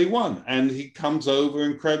of 31, and he comes over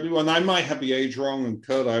incredibly well. And I might have the age wrong, and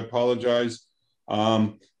Kurt, I apologize.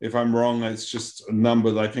 If I'm wrong, it's just a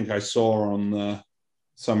number that I think I saw on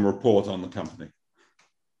some report on the company.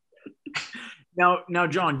 Now,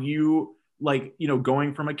 John, you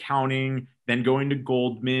going from accounting, then going to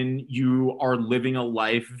Goldman, you are living a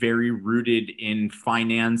life very rooted in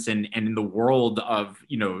finance and in the world of,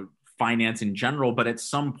 finance in general. But at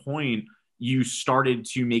some point, you started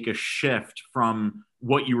to make a shift from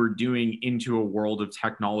what you were doing into a world of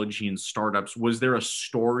technology and startups. Was there a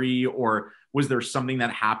story, or was there something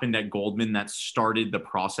that happened at Goldman that started the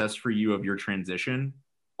process for you of your transition?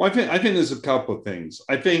 Well, I think there's a couple of things.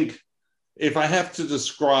 I think if I have to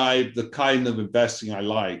describe the kind of investing I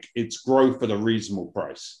like, it's growth at a reasonable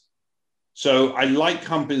price. So I like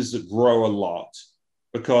companies that grow a lot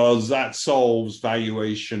because that solves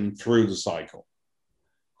valuation through the cycle.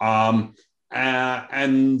 And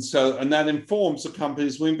that informs the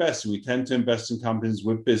companies we invest in. We tend to invest in companies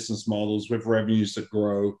with business models, with revenues that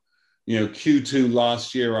grow. Q2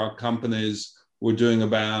 last year, our companies were doing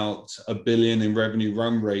about $1 billion in revenue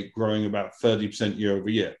run rate, growing about 30% year over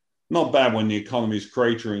year. not bad when the economy is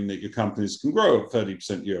cratering that your companies can grow at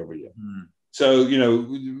 30% year over year. Mm. So,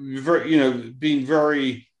 being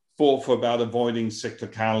very thoughtful about avoiding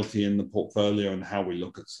cyclicality in the portfolio and how we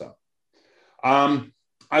look at stuff.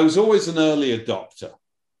 I was always an early adopter.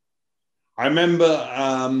 I remember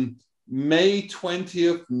May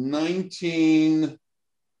 20th,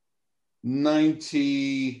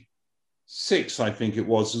 1996, I think it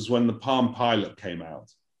was when the Palm Pilot came out.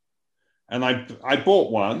 And I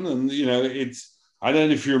bought one, and I don't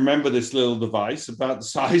know if you remember this little device, about the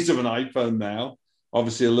size of an iPhone now,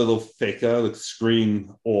 obviously a little thicker, the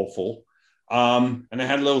screen awful. And it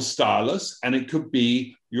had a little stylus, and it could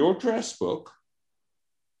be your address book,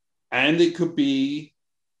 and it could be,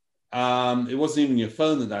 it wasn't even your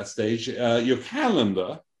phone at that stage, your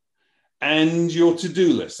calendar and your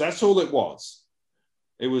to-do list. That's all it was.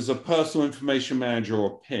 It was a personal information manager,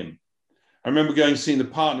 or PIM. I remember going, seeing the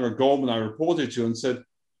partner at Goldman I reported to, and said,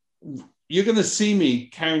 you're going to see me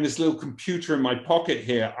carrying this little computer in my pocket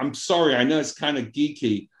here. I'm sorry, I know it's kind of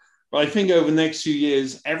geeky, but I think over the next few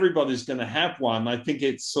years, everybody's going to have one. I think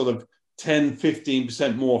it's sort of 10,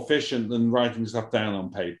 15% more efficient than writing stuff down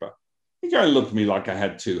on paper. He kind of looked at me like I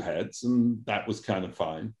had two heads, and that was kind of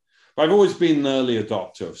fine. But I've always been an early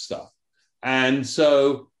adopter of stuff. And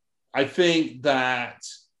so I think that,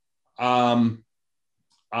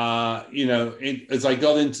 as I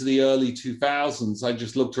got into the early 2000s, I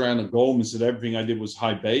just looked around at Goldman and said everything I did was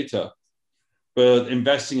high beta. But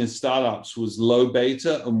investing in startups was low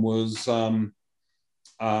beta and was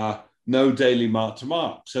no daily mark to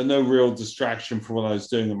mark. So no real distraction from what I was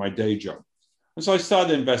doing at my day job. And so I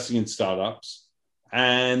started investing in startups.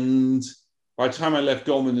 And by the time I left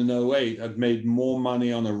Goldman in 2008, I'd made more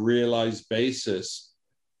money on a realized basis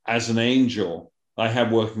as an angel I had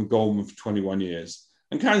working with Goldman for 21 years.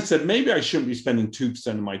 And kind of said, maybe I shouldn't be spending 2%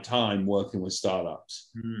 of my time working with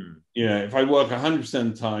startups. If I work 100% of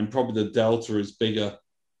the time, probably the delta is bigger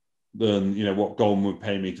than, what Goldman would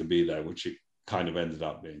pay me to be there, which it kind of ended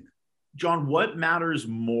up being. John, what matters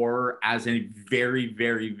more as a very,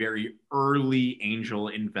 very, very early angel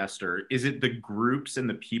investor? Is it the groups and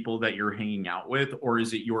the people that you're hanging out with, or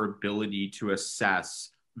is it your ability to assess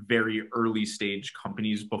very early stage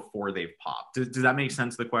companies before they've popped? Does that make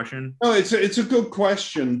sense, the question? No, it's a good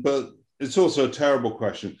question, but it's also a terrible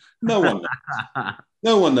question. No one knows.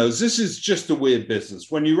 No one knows. This is just a weird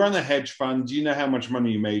business. When you run a hedge fund, do you know how much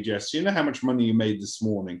money you made yesterday? You know how much money you made this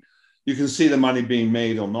morning. You can see the money being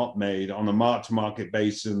made or not made on a mark-to-market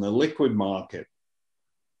basis in the liquid market.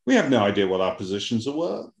 We have no idea what our positions are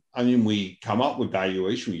worth. I mean, we come up with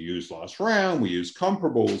valuation. We use last round. We use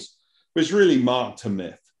comparables. But it's really mark to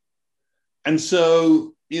myth. And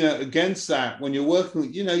so, against that, when you're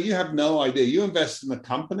working, you have no idea. You invest in a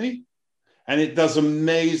company and it does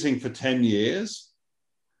amazing for 10 years.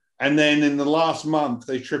 And then in the last month,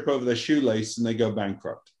 they trip over their shoelace and they go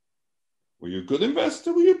bankrupt. Were you a good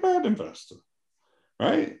investor? Were you a bad investor?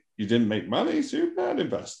 Right? You didn't make money, so you're a bad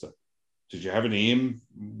investor. Did you have any even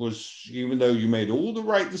though you made all the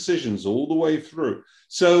right decisions all the way through?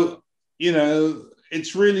 So,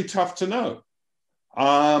 it's really tough to know.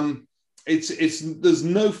 There's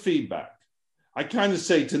no feedback. I kind of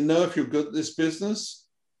say, to know if you're good at this business,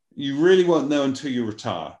 you really won't know until you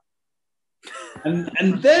retire.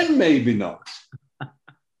 And then maybe not.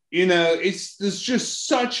 There's just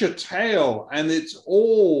such a tail, and it's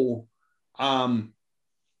all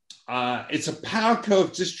it's a power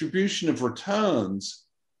curve distribution of returns.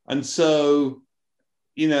 And so,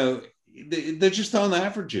 they're just on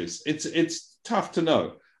averages. It's tough to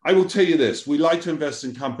know. I will tell you this, we like to invest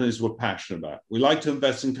in companies we're passionate about. We like to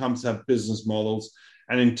invest in companies that have business models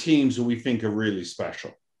and in teams that we think are really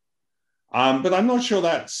special. But I'm not sure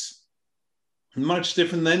that's much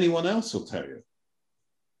different than anyone else will tell you.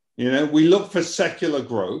 We look for secular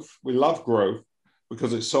growth. We love growth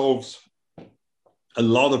because it solves a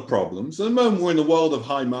lot of problems. At the moment, we're in a world of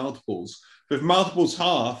high multiples. But if multiples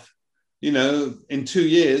half, in 2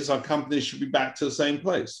 years, our companies should be back to the same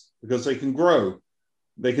place because they can grow.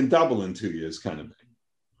 They can double in 2 years, kind of thing.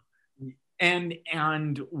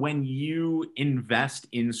 And when you invest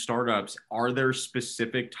in startups, are there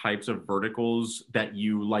specific types of verticals that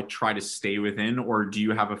you try to stay within, or do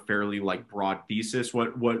you have a fairly broad thesis?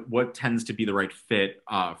 What tends to be the right fit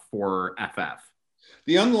for FF?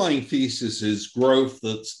 The underlying thesis is growth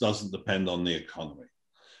that doesn't depend on the economy.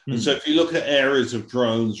 And so if you look at areas of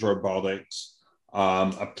drones, robotics,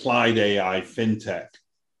 applied AI, fintech,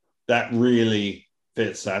 that really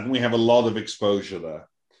fits that. And we have a lot of exposure there.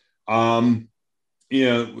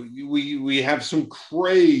 We have some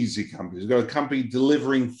crazy companies. We've got a company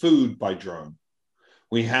delivering food by drone.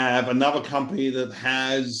 We have another company that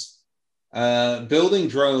has building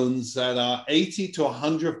drones that are 80 to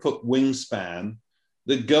 100-foot wingspan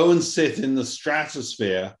that go and sit in the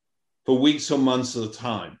stratosphere for weeks or months at a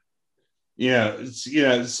time.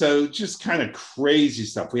 So just kind of crazy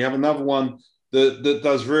stuff. We have another one that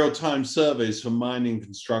does real-time surveys for mining and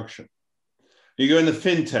construction. You go into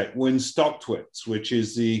fintech, we're in StockTwits, which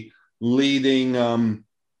is the leading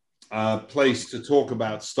place to talk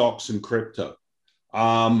about stocks and crypto.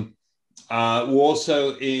 We're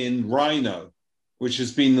also in Rhino, which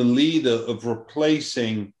has been the leader of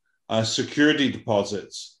replacing security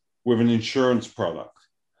deposits with an insurance product,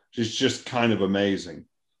 which is just kind of amazing.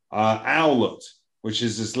 Owlet, which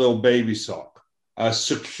is this little baby sock.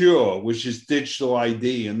 Secure, which is digital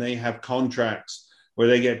ID, and they have contracts where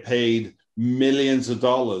they get paid millions of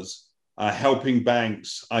dollars helping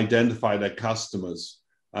banks identify their customers,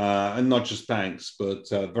 and not just banks, but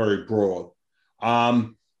very broad.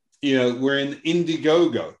 We're in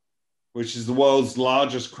Indiegogo, which is the world's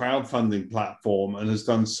largest crowdfunding platform and has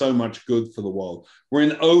done so much good for the world. We're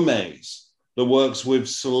in Omaze, that works with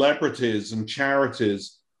celebrities and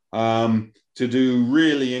charities to do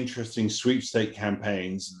really interesting sweepstake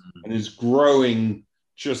campaigns, and is growing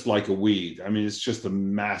just like a weed. I mean, it's just a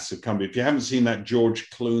massive company. If you haven't seen that George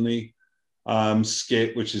Clooney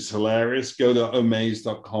skit, which is hilarious, go to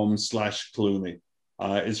omaze.com/Clooney.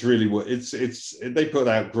 It's really they put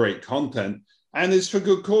out great content, and it's for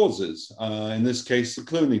good causes. In this case, the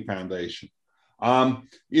Clooney Foundation. And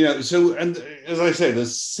as I say,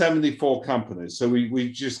 there's 74 companies. So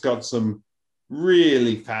we just got some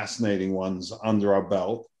really fascinating ones under our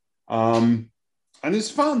belt. And it's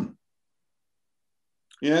fun.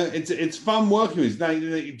 It's fun working with. Now,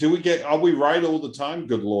 are we right all the time?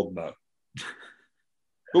 Good Lord, no.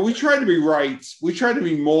 But we try to be right. We try to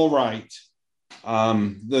be more right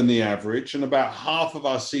than the average. And about half of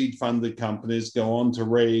our seed funded companies go on to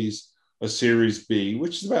raise a Series B,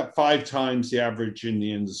 which is about 5 times the average in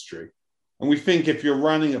the industry. And we think if you're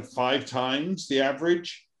running at 5 times the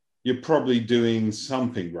average, you're probably doing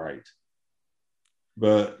something right.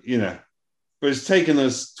 But it's taken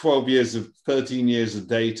us 13 years of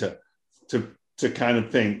data to kind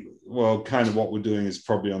of think, well, kind of what we're doing is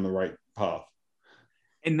probably on the right path.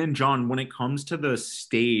 And then, John, when it comes to the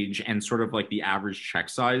stage and sort of like the average check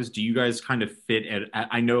size, do you guys kind of fit at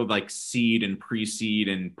I know like seed and pre-seed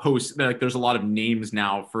and post, like there's a lot of names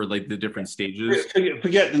now for like the different stages.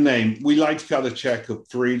 Forget the name. We like to cut a check of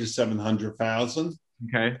 300,000 to 700,000.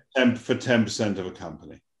 Okay. For 10% of a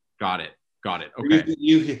company. Got it.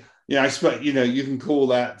 Okay. I expect, you can call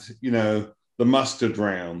that, the mustard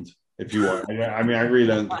round if you want. I mean, I really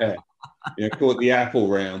don't care. Call it the apple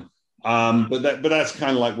round. But that's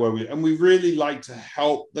kind of like where we really like to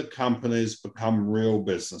help the companies become real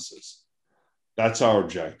businesses. That's our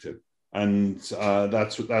objective. And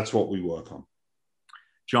that's what we work on.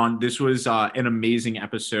 John, this was an amazing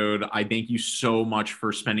episode. I thank you so much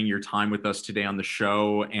for spending your time with us today on the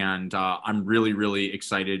show. And I'm really, really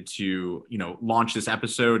excited to, launch this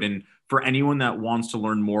episode. And for anyone that wants to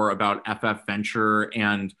learn more about FF Venture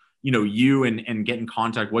and, you and get in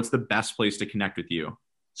contact, what's the best place to connect with you?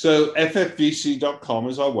 So ffvc.com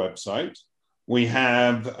is our website. We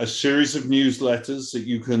have a series of newsletters that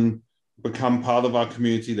you can become part of our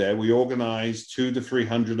community there. We organize 200 to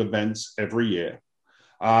 300 events every year.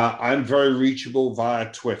 I'm very reachable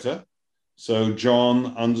via Twitter. So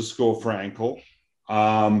John_Frankel.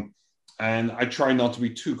 And I try not to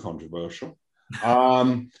be too controversial. Those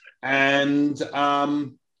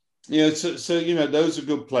are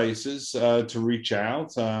good places to reach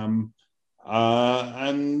out.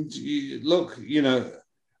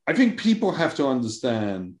 I think people have to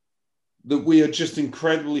understand that we are just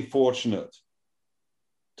incredibly fortunate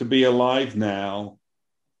to be alive now,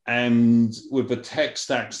 and with the tech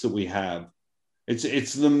stacks that we have.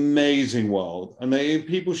 It's an amazing world, and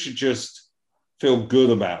people should just feel good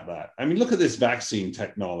about that. I mean, look at this vaccine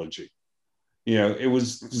technology. It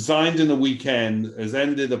was designed in a weekend, has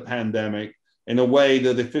ended a pandemic in a way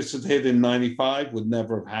that if this had hit in 95 would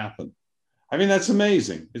never have happened. I mean, that's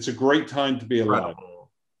amazing. It's a great time to be alive.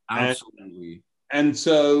 Absolutely. And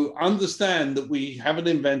so understand that we haven't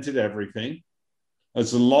invented everything.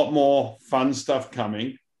 There's a lot more fun stuff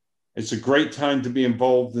coming. It's a great time to be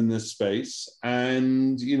involved in this space.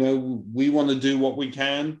 And, we want to do what we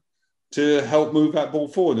can to help move that ball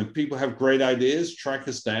forward. If people have great ideas, track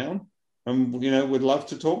us down. And, we'd love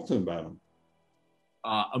to talk to them about them.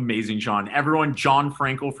 Amazing, John. Everyone, John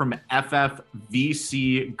Frankel from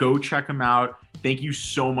FFVC. Go check him out. Thank you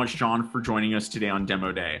so much, John, for joining us today on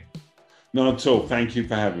Demo Day. Not at all. Thank you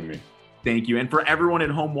for having me. Thank you. And for everyone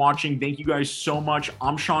at home watching, thank you guys so much.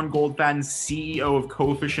 I'm Sean Goldfaden, CEO of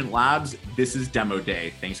Coefficient Labs. This is Demo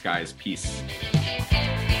Day. Thanks, guys. Peace.